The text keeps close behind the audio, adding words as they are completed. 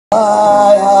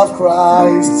I have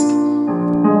Christ.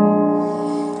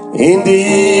 In the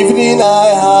evening I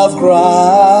have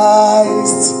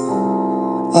Christ.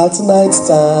 At night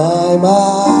time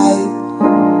I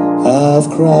have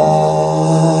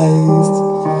Christ.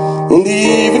 In the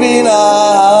evening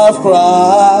I have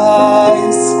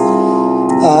Christ.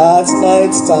 At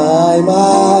night time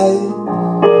I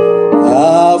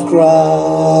have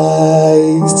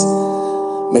Christ.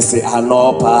 Me say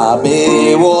anopa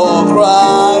me wo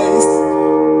Christ.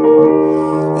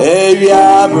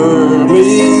 Evia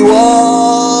me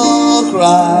wo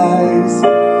Christ.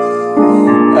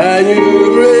 And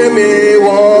you bring me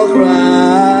wo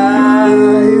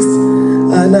Christ.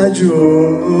 And I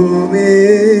drew me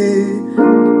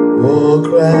wo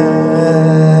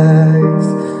Christ.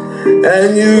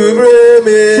 And you bring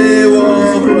me wo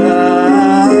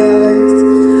Christ.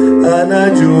 And I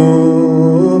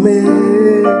drew me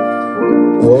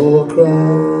oh Christ,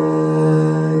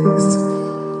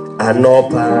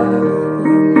 anopa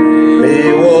me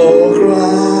oh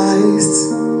Christ,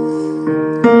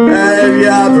 and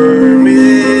ever me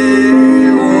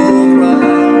oh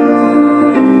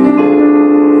Christ,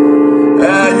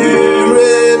 and you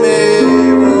me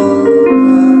oh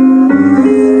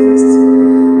Christ,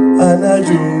 and I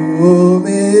do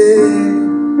me.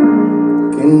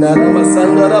 Kinda la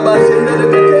masanda la bashinda la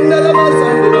kinda la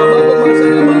masanda la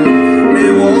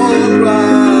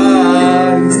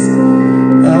Christ,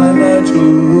 and I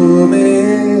do me.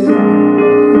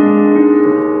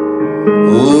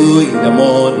 Oh, in the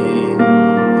morning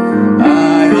I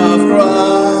have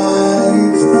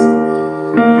Christ.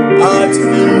 At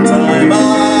noontime I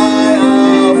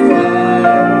have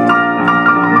Christ.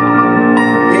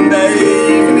 In the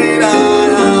evening I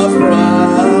have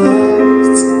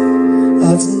Christ.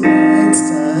 At night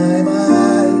time I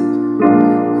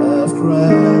have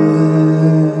Christ.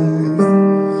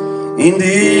 In the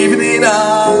evening I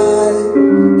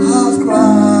have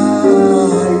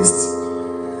Christ.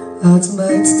 At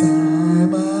night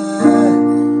time I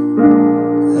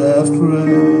have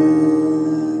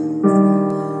Christ.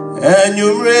 And you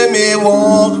bring me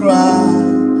one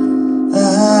Christ.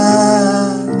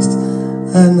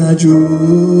 And I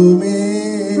drew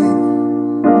me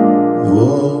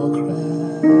one Christ.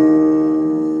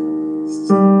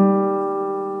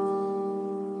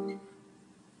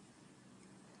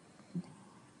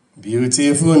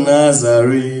 Beautiful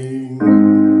Nazarene,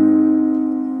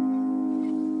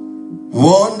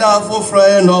 wonderful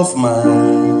friend of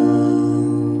mine.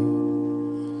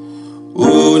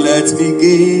 Oh, let me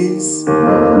gaze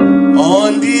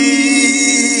on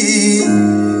thee,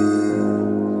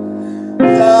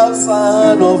 thou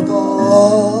Son of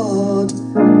God,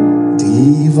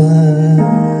 divine.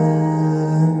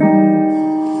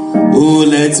 Oh,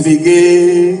 let me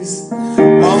gaze